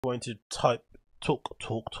going to talk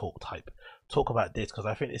about this because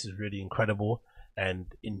I think this is really incredible, and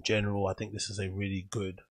in general I think this is a really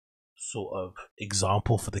good sort of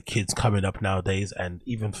example for the kids coming up nowadays, and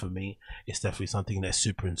even for me it's definitely something that's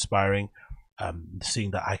super inspiring.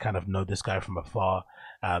 Seeing that I kind of know this guy from afar,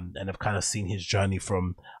 and I've kind of seen his journey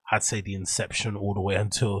from, I'd say, the inception all the way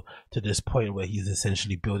until to this point where he's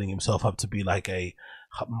essentially building himself up to be like a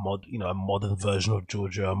a modern version of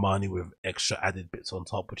Giorgio Armani with extra added bits on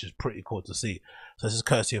top, which is pretty cool to see. So this is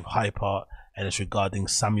courtesy of Hype Art, and it's regarding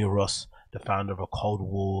Samuel Ross, the founder of A Cold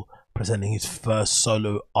War, presenting his first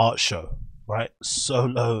solo art show, right?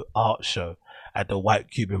 Solo art show at the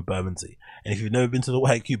White Cube in Bermondsey. And if you've never been to the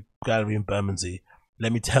White Cube Gallery in Bermondsey,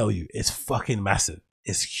 let me tell you, it's fucking massive.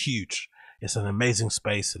 It's huge. It's an amazing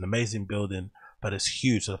space, an amazing building, but it's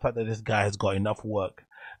huge. So the fact that this guy has got enough work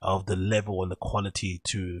of the level and the quality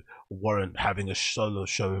to warrant having a solo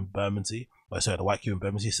show in Bermondsey, sorry, the White Cube in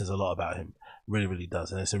Bermondsey, says a lot about him. Really, really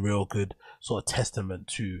does. And it's a real good sort of testament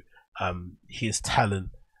to his talent,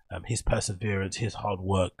 his perseverance, his hard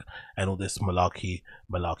work, and all this malarkey.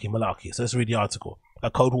 So let's read the article. A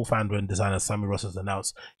Cold War founder and designer, Samuel Ross, has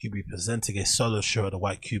announced he'll be presenting a solo show at the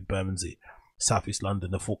White Cube Bermondsey, Southeast London.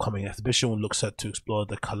 The forthcoming exhibition will look set to explore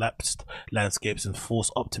the collapsed landscapes and force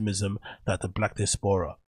optimism that the black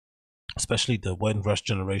diaspora, especially the Windrush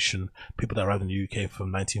generation, people that arrived in the UK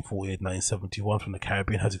from 1948 to 1971 from the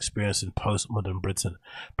Caribbean, has experienced in postmodern Britain,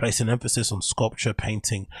 placing emphasis on sculpture,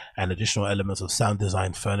 painting, and additional elements of sound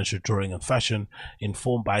design, furniture, drawing, and fashion.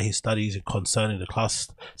 Informed by his studies concerning the class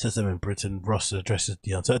system in Britain, Ross addresses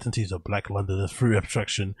the uncertainties of black Londoners through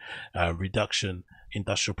abstraction, reduction,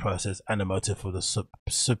 industrial process, and a motive for the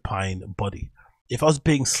supine body. If I was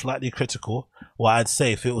being slightly critical, what I'd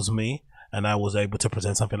say, if it was me and I was able to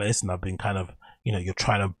present something like this, and I've been kind of, you're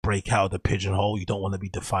trying to break out of the pigeonhole, you don't want to be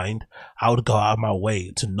defined, I would go out of my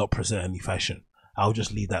way to not present any fashion. I would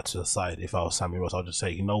just leave that to the side. If I was Samuel Ross, I'll just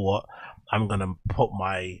say, you know what, I'm gonna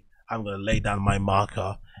lay down my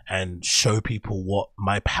marker and show people what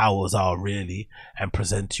my powers are really, and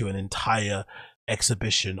present to you an entire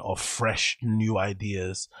exhibition of fresh new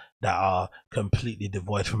ideas that are completely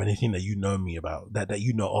devoid from anything that you know me about, that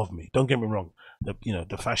you know of me. Don't get me wrong, the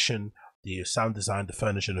fashion, the sound design, the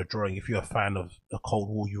furniture, the drawing, if you're a fan of the Cold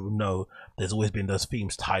War, you will know there's always been those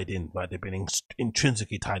themes tied in, right? They've been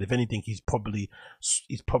intrinsically tied. If anything, he's probably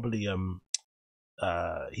kind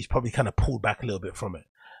of pulled back a little bit from it.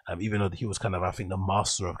 Even though he was kind of, I think, the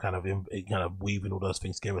master of kind of weaving all those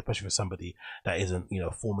things together, especially for somebody that isn't,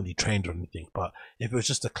 formally trained or anything. But if it was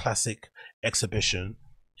just a classic exhibition,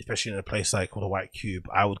 especially in a place like the White Cube,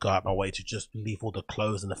 I would go out my way to just leave all the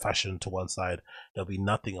clothes and the fashion to one side. There'll be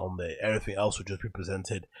nothing on there. Everything else would just be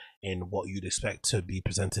presented in what you'd expect to be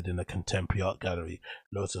presented in a contemporary art gallery.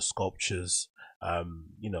 Loads of sculptures,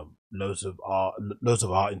 loads of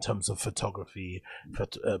art in terms of photography,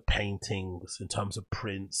 paintings, in terms of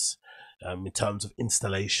prints, in terms of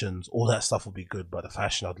installations. All that stuff would be good, but the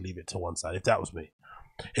fashion, I'd leave it to one side if that was me.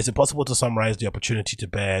 Is it possible to summarize the opportunity to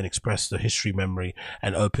bear and express the history, memory,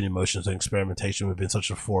 and open emotions and experimentation within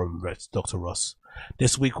such a forum, writes Dr. Ross?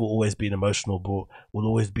 This week will always be an emotional brought.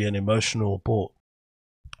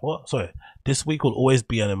 What? Sorry. This week will always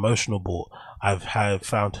be an emotional brought.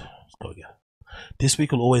 This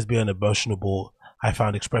week will always be an emotional brought. I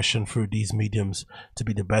found expression through these mediums to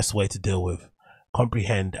be the best way to deal with,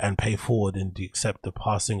 comprehend, and pay forward and accept the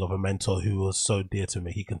passing of a mentor who was so dear to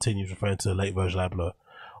me. He continues, referring to the late Virgil Abloh.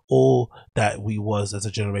 All that we was as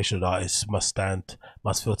a generation of artists must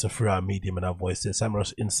filter through our medium and our voices. Samuel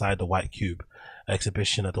inside the White Cube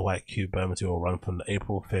exhibition at the White Cube Bermondsey will run from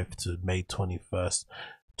April 5th to May 21st,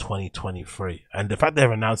 2023. And the fact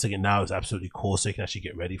they're announcing it now is absolutely cool, so you can actually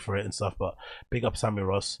get ready for it and stuff. But big up Samuel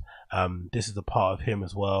Ross. This is a part of him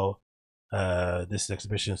as well. This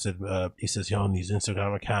exhibition said, he says here on his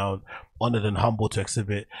Instagram account, honored and humbled to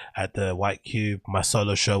exhibit at the White Cube. My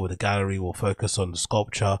solo show with the gallery will focus on the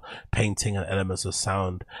sculpture, painting, and elements of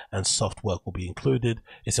sound and soft work will be included.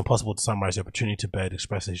 It's impossible to summarize the opportunity to bear,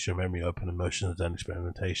 express history, memory, open emotions, and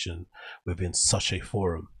experimentation within such a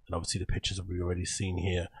forum. And obviously the pictures that we've already seen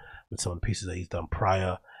here with some of the pieces that he's done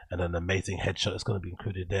prior, and an amazing headshot that's going to be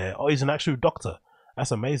included there. Oh, he's an actual doctor.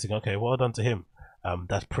 That's amazing. Okay, well done to him.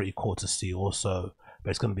 That's pretty cool to see also,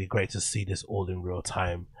 but it's going to be great to see this all in real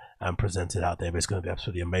time and presented out there. But it's going to be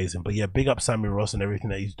absolutely amazing. But yeah, big up Samuel Ross and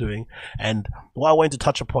everything that he's doing. And what I wanted to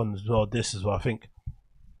touch upon as well, I think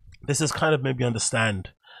this is kind of maybe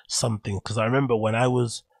understand something, because I remember when I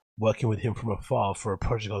was working with him from afar for a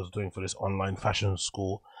project I was doing for this online fashion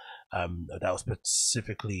school, that was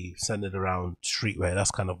specifically centered around streetwear.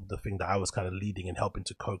 That's kind of the thing that I was kind of leading and helping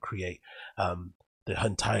to co-create. the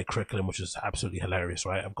entire curriculum, which was absolutely hilarious,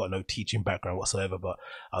 right? I've got no teaching background whatsoever, but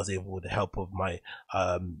I was able, with the help of my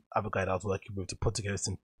other guy that I was working with, to put together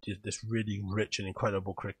this really rich and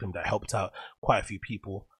incredible curriculum that helped out quite a few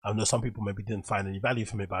people. I know some people maybe didn't find any value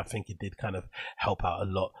from it, but I think it did kind of help out a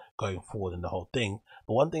lot going forward in the whole thing.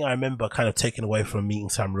 But one thing I remember kind of taking away from meeting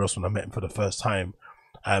Sam Ross when I met him for the first time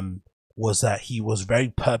was that he was very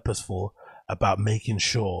purposeful about making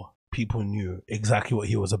sure people knew exactly what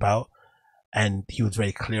he was about, and he was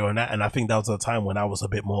very clear on that. And I think that was a time when I was a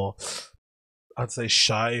bit more, I'd say,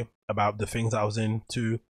 shy about the things I was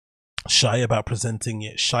into, shy about presenting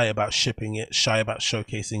it, shy about shipping it, shy about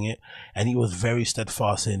showcasing it. And he was very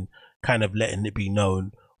steadfast in kind of letting it be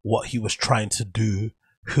known what he was trying to do,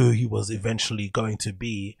 who he was eventually going to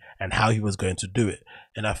be, and how he was going to do it.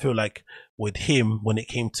 And I feel like with him, when it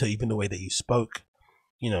came to even the way that he spoke,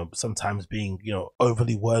 sometimes being,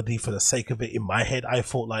 overly wordy for the sake of it, in my head, I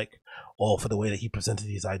thought like, or for the way that he presented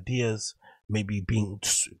his ideas, maybe being,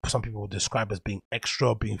 some people would describe as being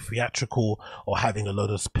extra, being theatrical, or having a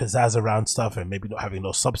lot of pizzazz around stuff, and maybe not having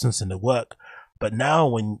no substance in the work. But now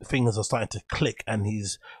when things are starting to click and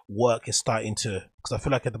his work is starting to, because I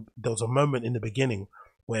feel like there was a moment in the beginning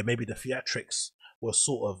where maybe the theatrics were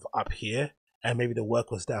sort of up here and maybe the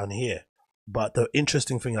work was down here. But the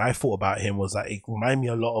interesting thing I thought about him was that it reminded me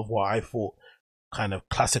a lot of what I thought kind of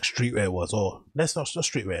classic streetwear was, or let's not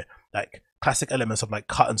streetwear, like classic elements of like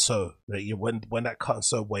cut and sew. When that cut and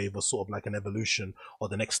sew wave was sort of like an evolution or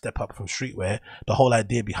the next step up from streetwear, the whole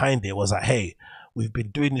idea behind it was that, hey, we've been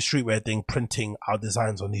doing the streetwear thing, printing our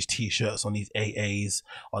designs on these t-shirts, on these AAs,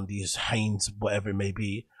 on these Hanes, whatever it may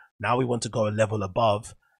be. Now we want to go a level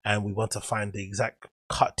above, and we want to find the exact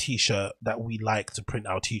cut t-shirt that we like to print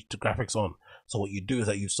our graphics on. So what you do is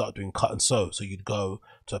that you start doing cut and sew. So you'd go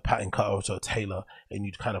to a pattern cutter or to a tailor, and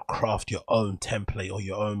you'd kind of craft your own template or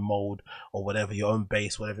your own mold or whatever, your own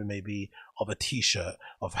base, whatever it may be, of a t-shirt,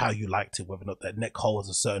 of how you liked it, whether or not that neck hole was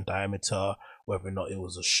a certain diameter, whether or not it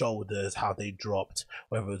was the shoulders, how they dropped,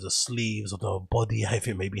 whether it was the sleeves or the body, if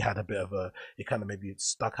it maybe had a bit of it kind of maybe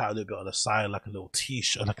stuck out a little bit on the side, like a little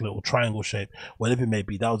t-shirt, like a little triangle shape, whatever it may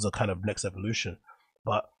be. That was the kind of next evolution.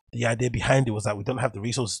 But the idea behind it was that we don't have the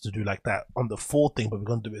resources to do like that on the full thing, but we're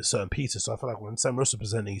going to do it in certain pieces. So I feel like when Sam Ross was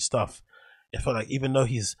presenting his stuff, it felt like even though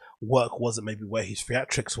his work wasn't maybe where his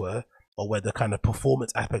theatrics were, or where the kind of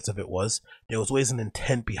performance aspects of it was, there was always an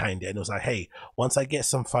intent behind it. And it was like, hey, once I get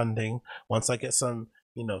some funding, once I get some,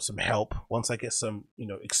 some help, once I get some,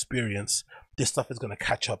 experience, this stuff is going to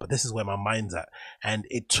catch up. But this is where my mind's at. And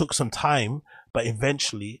it took some time, but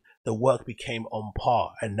eventually the work became on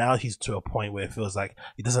par. And now he's to a point where it feels like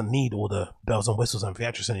he doesn't need all the bells and whistles and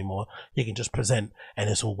theatrics anymore. He can just present and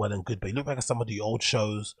it's all well and good. But you look back at some of the old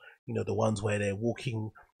shows, the ones where they're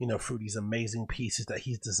walking, through these amazing pieces that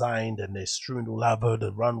he's designed, and they're strewn all over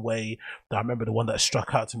the runway. I remember the one that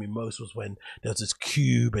struck out to me most was when there was this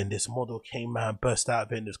cube and this model came out, burst out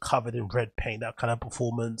of it, and it was covered in red paint, that kind of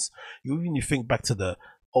performance. You think back to the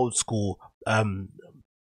old school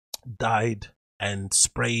dyed and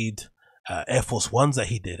sprayed Air Force Ones that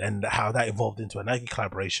he did, and how that evolved into a Nike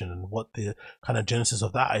collaboration, and what the kind of genesis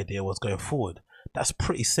of that idea was going forward. That's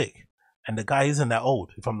pretty sick. And the guy isn't that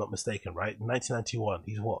old, if I'm not mistaken, right? 1991,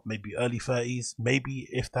 he's what, maybe early 30s, maybe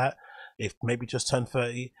if that, if maybe just turned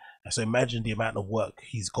 30. So imagine the amount of work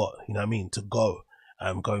he's got, to go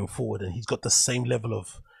going forward. And he's got the same level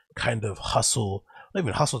of kind of hustle. Not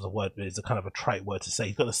even hustle is a word, but it's a kind of a trite word to say.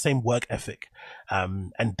 He's got the same work ethic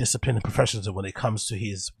and discipline and professionalism when it comes to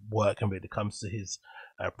his work and when it comes to his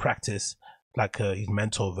practice, like his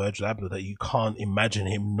mentor Virgil Abloh, that you can't imagine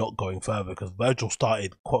him not going further, because Virgil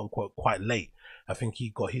started quote unquote quite late. I think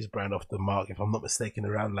he got his brand off the mark, if I'm not mistaken,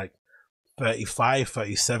 around like 35,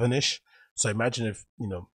 37-ish. So imagine if,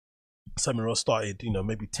 Sam Ross started,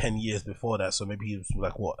 maybe 10 years before that. So maybe he was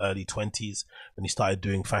like, what, early 20s when he started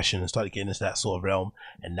doing fashion and started getting into that sort of realm.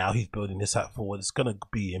 And now he's building this out forward. It's going to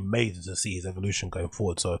be amazing to see his evolution going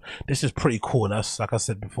forward. So this is pretty cool. And that's, like I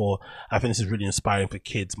said before, I think this is really inspiring for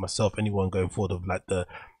kids, myself, anyone going forward, of like the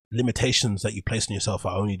limitations that you place on yourself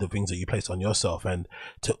are only the things that you place on yourself, and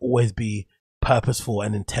to always be purposeful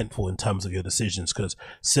and intentful in terms of your decisions. Because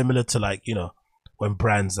similar to like, when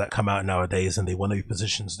brands that come out nowadays and they want to be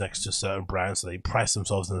positioned next to certain brands, so they price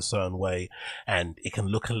themselves in a certain way, and it can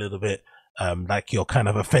look a little bit like you're kind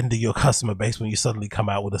of offending your customer base when you suddenly come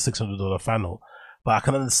out with a $600 flannel. But I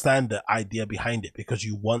can understand the idea behind it, because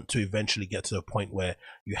you want to eventually get to a point where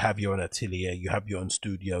you have your own atelier, you have your own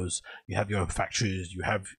studios, you have your own factories, you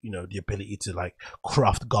have, you know, the ability to like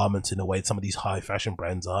craft garments in a way some of these high fashion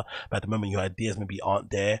brands are. But at the moment, your ideas maybe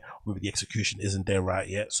aren't there, maybe the execution isn't there right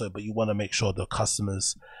yet. So, but you want to make sure the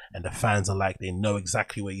customers and the fans alike, they know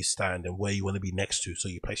exactly where you stand and where you want to be next to. So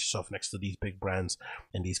you place yourself next to these big brands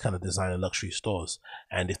and these kind of designer luxury stores.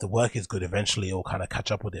 And if the work is good, eventually it'll kind of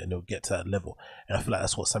catch up with it and it'll get to that level. And I feel like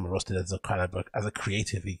that's what Simon Ross did as a kind of as a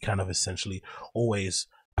creative. He kind of essentially always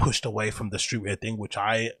pushed away from the streetwear thing, which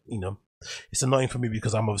I, you know, it's annoying for me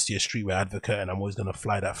because I'm obviously a streetwear advocate and I'm always going to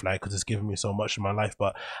fly that flag because it's given me so much in my life.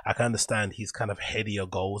 But I can understand his kind of headier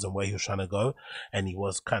goals and where he was trying to go. And he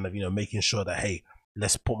was kind of, you know, making sure that, hey,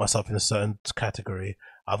 let's put myself in a certain category.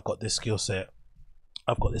 I've got this skill set.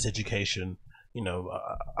 I've got this education. You know,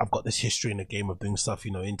 I've got this history in the game of doing stuff,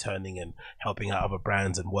 you know, interning and helping out other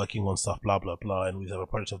brands and working on stuff, blah, blah, blah. And these other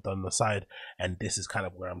projects I've done on the side. And this is kind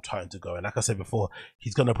of where I'm trying to go. And like I said before,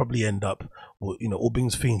 he's going to probably end up, you know,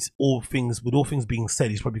 with all things being said,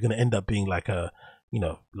 he's probably going to end up being like a, you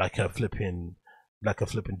know, like a flipping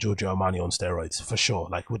Giorgio Armani on steroids, for sure,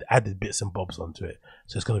 like with added bits and bobs onto it.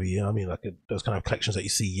 So it's going to be, you know what I mean, like those kind of collections that you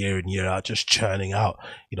see year in, year out, just churning out,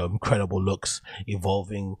 you know, incredible looks,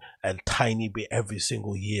 evolving a tiny bit every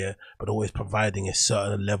single year, but always providing a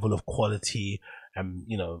certain level of quality and,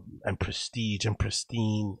 you know, and prestige and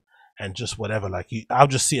pristine and just whatever. Like, I'll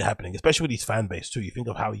just see it happening, especially with these fan base too. You think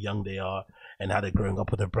of how young they are and how they're growing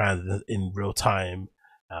up with the brand in real time.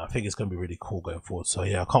 I think it's going to be really cool going forward. So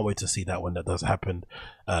yeah, I can't wait to see that when that does happen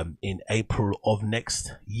in April of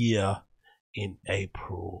next year.